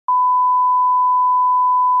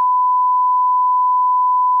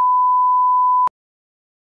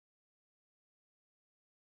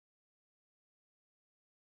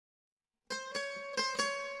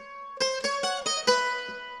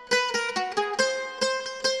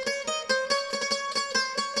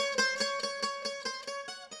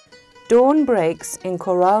Dawn breaks in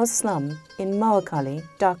Coral slum in Mohakali,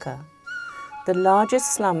 Dhaka, the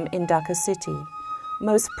largest slum in Dhaka city,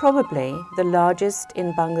 most probably the largest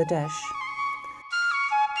in Bangladesh.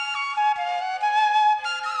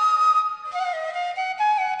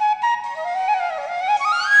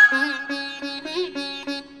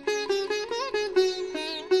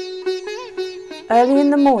 Early in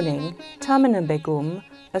the morning, Tamina Begum,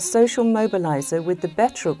 a social mobiliser with the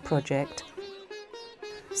Betruk project,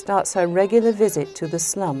 starts her regular visit to the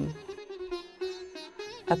slum,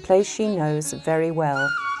 a place she knows very well.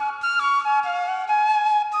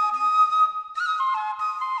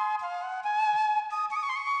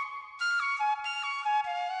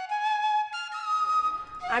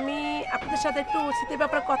 আমি আপনাদের সাথে একটু স্মৃতির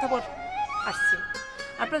ব্যাপারে কথা আসছি।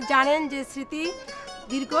 আপনারা জানেন যে স্মৃতি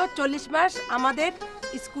দীর্ঘ 40 মাস আমাদের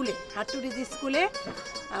স্কুলে হাটুরিজ স্কুলে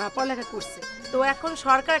পড়ালেখা করছে। তো এখন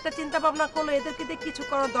সরকার একটা চিন্তা ভাবনা করলো এদেরকে দিয়ে কিছু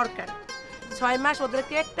করার দরকার। 6 মাস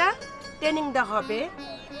ওদেরকে একটা ট্রেনিং দেওয়া হবে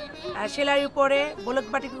সেলাইয়ের উপরে, ব্লক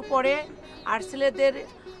বাটির উপরে, আর ছেলেদের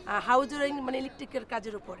হাউজিং মানে ইলেকট্রিকের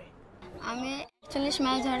কাজের উপরে। আমি 40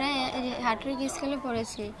 মাস ধরে হাটুরিজ স্কুলে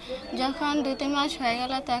পড়েছি। যখন 2-3 মাস হয়ে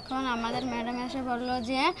গেল তখন আমাদের ম্যাডাম এসে বললো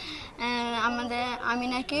যে আমি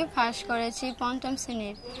নাকি ফার্স্ট করেছি 5ম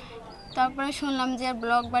শ্রেণীর। তারপরে শুনলাম যে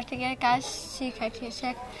ব্লক বাটিকের কাজ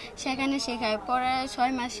সেখানে শেখায়। পরে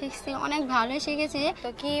 6 মাস শিখছি, অনেক ভালোই শিখেছি। তো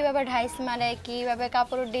কীভাবে ঢাইস মারে, কীভাবে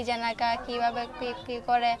কাপড়ের ডিজাইন আঁকা, কীভাবে কী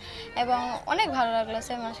করে, এবং অনেক ভালো লাগলো।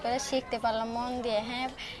 6 মাস করে শিখতে পারলাম মন দিয়ে। হ্যাঁ,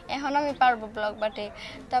 এখন আমি পারবো ব্লক বাটিক।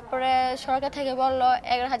 তারপরে সরকার থেকে বললো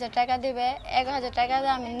 11,000 টাকা দেবে। 11,000 টাকা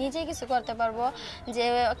দিয়ে আমি নিজে কিছু করতে পারবো, যে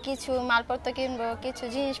কিছু মালপত্র কিনবো, কিছু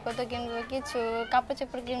জিনিসপত্র কিনবো, কিছু কাপড়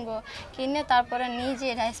চোপড় কিনবো, কিনে তারপরে নিজে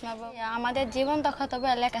ঢাইস মারবো। আমাদের জীবন দক্ষতা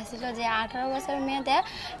বইয়ে লেখা ছিল যে 18 বছরের মেয়েদের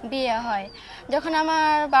বিয়ে হয়। যখন আমার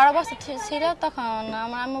 12 বছর ছিল তখন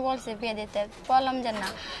আমার আম্মু বলছে বিয়ে দিতে। বললাম যে না,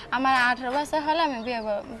 আমার 18 বছর হলে আমি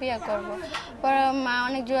বিয়ে করব। পরে মা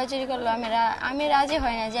অনেক জোরাজুরি করলো, আমি রাজি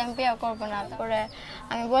হই না যে আমি বিয়ে করবো না। পরে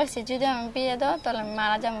আমি বলছি যদি আমি বিয়ে দাও তাহলে আমি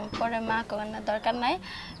মারা যাবো। পরে মা কখন না দরকার নাই,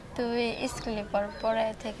 তুই স্কুলে পড়। পরে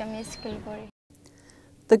থেকে আমি স্কুল পড়ি।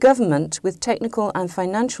 The government, with technical and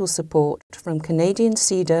financial support from Canadian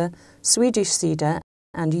CEDA, Swedish CEDA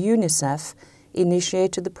and UNICEF,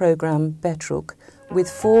 initiated the programme Betruk with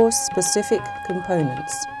 4 specific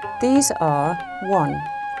components. These are 1.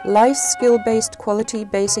 Life skill-based quality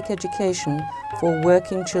basic education for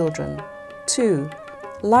working children. 2.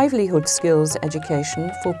 Livelihood skills education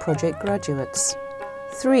for project graduates.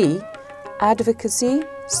 3. Advocacy,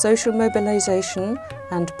 social mobilisation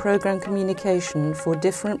and programme communication for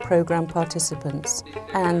different programme participants.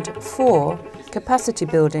 And 4. Capacity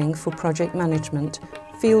building for project management,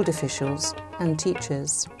 field officials and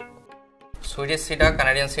teachers. Swedish সিডা,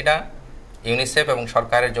 Canadian সিডা, UNICEF এবং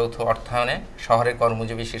সরকারের যৌথ অর্থায়নে শহরের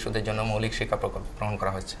কর্মজীবী শিশুদের জন্য মৌলিক শিক্ষা প্রকল্প গ্রহণ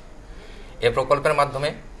করা হয়েছে। এই প্রকল্পের মাধ্যমে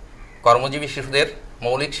কর্মজীবী শিশুদের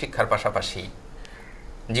মৌলিক শিক্ষার পাশাপাশি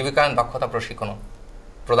জীবিকায়ন দক্ষতা প্রশিক্ষণ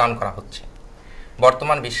প্রদান করা হচ্ছে।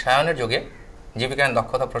 বর্তমান বিশ্বায়নের যুগে জীবিকায়ন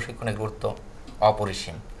দক্ষতা প্রশিক্ষণের গুরুত্ব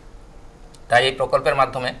অপরিসীম। তাই এই প্রকল্পের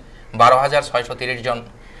মাধ্যমে 12,630 জন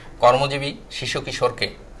কর্মজীবী শিশু কিশোরকে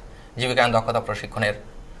জীবিকায়ন দক্ষতা প্রশিক্ষণের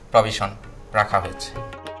প্রভিশন রাখা হয়েছে।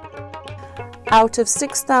 Out of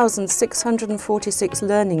 6,646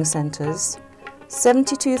 learning centres,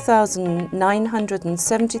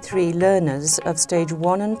 72,973 learners of stage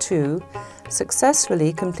 1 and 2 successfully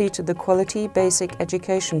completed the Quality Basic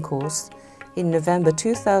Education course in November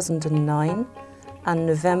 2009 and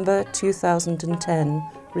November 2010,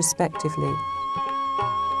 respectively.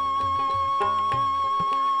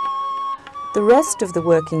 The rest of the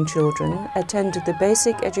working children attended the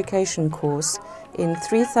Basic Education course in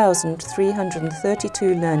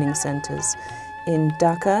 3,332 learning centres in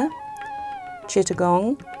Dhaka, Chittagong,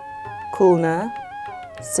 Khulna,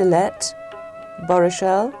 Sylhet,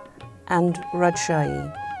 Borishal and Rajshahi.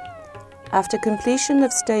 After completion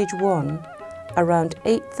of stage 1, around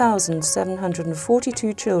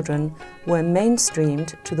 8,742 children were mainstreamed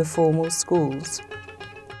to the formal schools.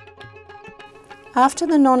 After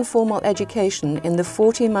the non-formal education in the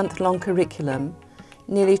 40-month-long curriculum,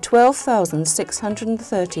 nearly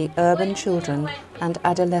 12,630 urban children and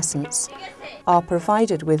adolescents are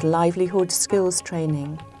provided with livelihood skills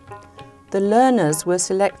training. The learners were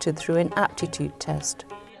selected through an aptitude test.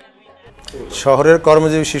 শহরের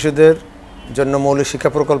কর্মজীবী শিশুদের জন্য মৌলিক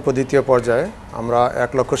শিক্ষা প্রকল্প দ্বিতীয় পর্যায়ে আমরা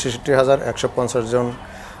 1,66,150 জন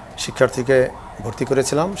শিক্ষার্থীকে ভর্তি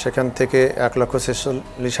করেছিলাম। সেখান থেকে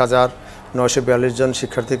 1,46,942 জন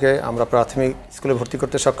শিক্ষার্থীকে আমরা প্রাথমিক স্কুলে ভর্তি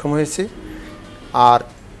করতে সক্ষম হয়েছি। আর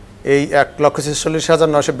এই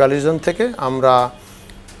 1,46,942 জন থেকে আমরা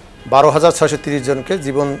 12,630 জনকে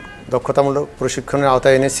জীবন দক্ষতামূলক প্রশিক্ষণের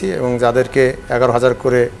আওতায় এনেছি এবং যাদেরকে 11,000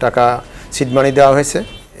 করে টাকা সিড মানি দেওয়া হয়েছে।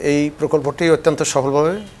 এই প্রকল্পটি অত্যন্ত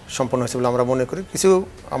সফলভাবে সম্পন্ন হয়েছে বলে আমরা মনে করি। কিছু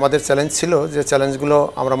আমাদের চ্যালেঞ্জ ছিল, যে চ্যালেঞ্জগুলো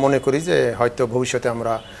আমরা মনে করি যে হয়তো ভবিষ্যতে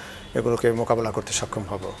আমরা এগুলোকে মোকাবেলা করতে সক্ষম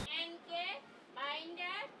হব।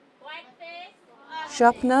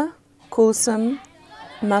 Shapna, Kulsum,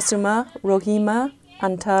 Masuma, Rohima,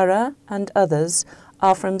 Antara and others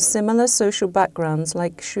are from similar social backgrounds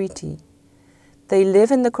like Shriti. They live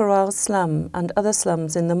in the Koral slum and other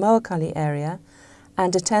slums in the Mohakali area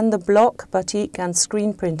and attend the block, batik and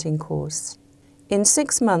screen printing course. In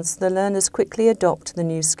 6 months, the learners quickly adopt the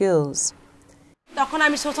new skills. তখন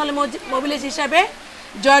আমি social mobilise হিসাবে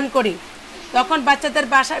join করি। তখন বাচ্চাদের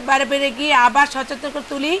বাসায় বাইরে বেরে গিয়ে আবার সচেতন করে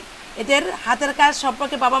তুলি, এদের হাতের কাজ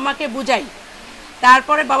সম্পর্কে বাবা মাকে বুঝাই।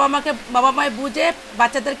 তারপরে বাবা মায় বুঝে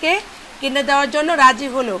বাচ্চাদেরকে কিনে দেওয়ার জন্য রাজি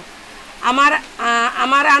হলো।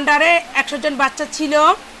 আমার আন্ডারে 100 জন বাচ্চা ছিল,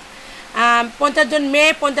 50 জন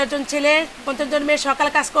মেয়ে, 50 জন ছেলে। 50 জন মেয়ে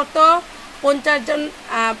সকালে কাজ করতো,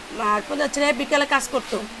 50 ছেলে বিকালে কাজ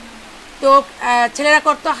করতো। তো ছেলেরা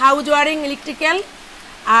করতো হাউস ওয়ারিং, ইলেকট্রিক্যাল,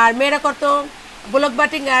 আর মেয়েরা করতো ব্লক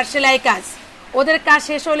বাটিং আর সেলাই কাজ। ওদের কাজ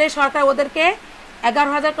শেষ হলে সরকার ওদেরকে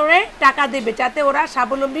 11,000 করে টাকা দেবে, যাতে ওরা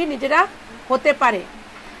স্বাবলম্বী নিজেরা হতে পারে।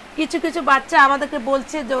 কিছু কিছু বাচ্চা আমাদেরকে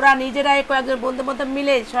বলছে যে ওরা নিজেরাই কয়েকজন বন্ধু বান্ধব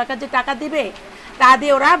মিলে সরকার যে টাকা দিবে তা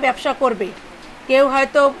দিয়ে ওরা ব্যবসা করবে। কেউ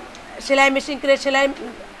হয়তো সেলাই মেশিন করে সেলাই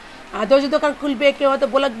দর্জি দোকান খুলবে, কেউ হয়তো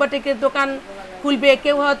ব্লক বাটিকের দোকান খুলবে,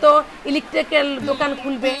 কেউ হয়তো ইলেকট্রিক্যাল দোকান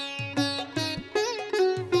খুলবে।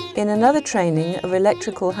 In another training of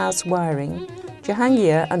electrical house wiring,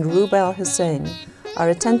 Jahangir and Rubel Hussain are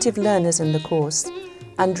attentive learners in the course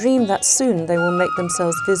and dream that soon they will make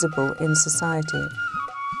themselves visible in society.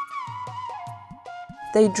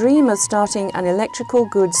 They dream of starting an electrical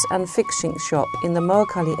goods and fixing shop in the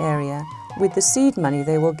Mohakali area with the seed money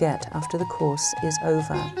they will get after the course is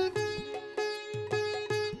over.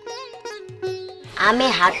 আমি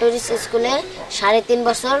হাটুরিস স্কুলে 3.5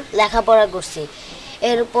 বছর লেখাপড়া করছি।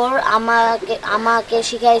 এরপর আমাকে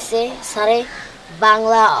শিখাইছে স্যারে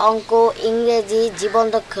বাংলা, অঙ্ক, ইংরেজি, জীবন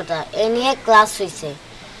দক্ষতা এ নিয়ে ক্লাস হয়েছে।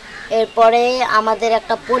 এরপরে আমাদের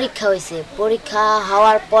একটা পরীক্ষা হয়েছে। পরীক্ষা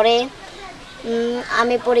হওয়ার পরে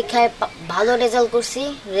আমি পরীক্ষায় ভালো রেজাল্ট করছি।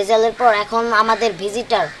 রেজাল্টের পর এখন আমাদের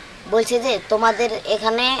ভিজিটার বলছে যে তোমাদের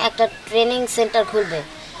এখানে একটা ট্রেনিং সেন্টার খুলবে,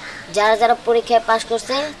 যারা যারা পরীক্ষায় পাশ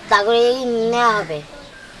করছে তাদেরই নেওয়া হবে।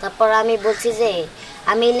 তারপর আমি বলছি যে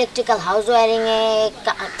আমি ইলেকট্রিক্যাল হাউস ওয়ারিংয়ে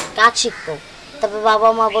কাজ শিখবো। তারপর বাবা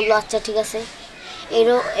মা বললো আচ্ছা ঠিক আছে।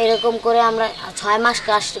 এরকম করে আমরা 6 মাস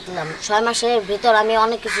কাজ শিখলাম। 6 মাসের ভিতর আমি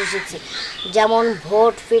অনেক কিছু শিখছি, যেমন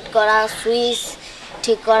ভোট ফিট করা, সুইচ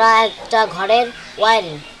ঠিক করা, একটা ঘরের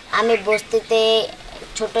ওয়ারিং। আমি বস্তিতে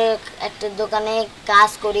ছোট একটা দোকানে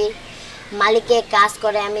কাজ করি, মালিকে কাজ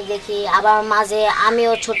করে আমি দেখি, আবার মাঝে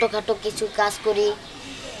আমিও ছোটোখাটো কিছু কাজ করি।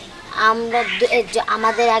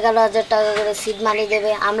 আমাদের 11,000 টাকা করে সিড মানি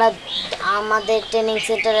দেবে। আমাদের ট্রেনিং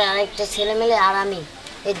সেন্টারে আরেকটা ছেলে মিলে আর আমি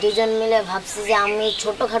এই দুজন মিলে ভাবছি যে আমি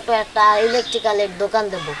ছোটোখাটো একটা ইলেকট্রিক্যালের দোকান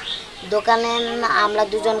দেব। দোকানে আমরা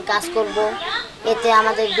দুজন কাজ করব, এতে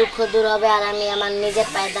আমাদের দুঃখ দূর হবে আর আমি আমার নিজের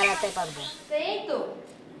পায়ে দাঁড়াতে পারবো। এই তো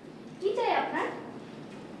কি চাই আপনার?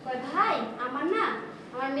 কই ভাই আমার না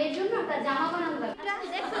আমার মেয়ের জন্য একটা জামা বানানো দরকার।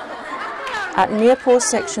 At Mirpur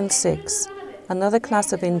Section 6, another class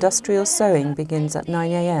of industrial sewing begins at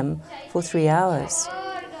 9 a.m. for 3 hours.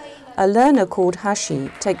 A learner called Hashi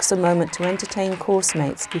takes a moment to entertain course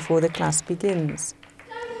mates before the class begins.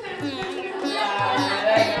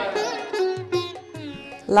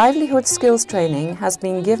 Livelihood skills training has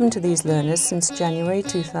been given to these learners since January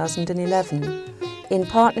 2011 in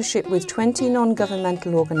partnership with 20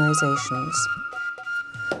 non-governmental organisations.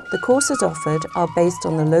 The courses offered are based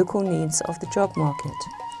on the local needs of the job market.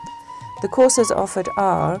 The courses offered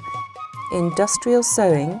are industrial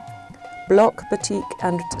sewing, block, batik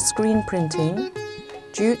and screen printing,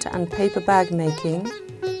 jute and paper bag making,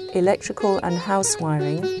 electrical and house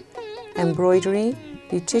wiring, embroidery,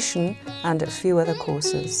 beautician and a few other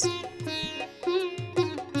courses.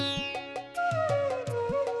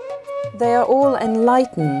 They are all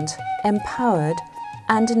enlightened, empowered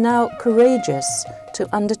and now courageous to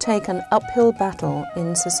undertake an uphill battle in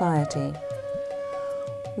society.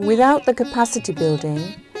 Without the capacity building,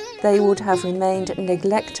 they would have remained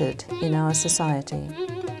neglected in our society.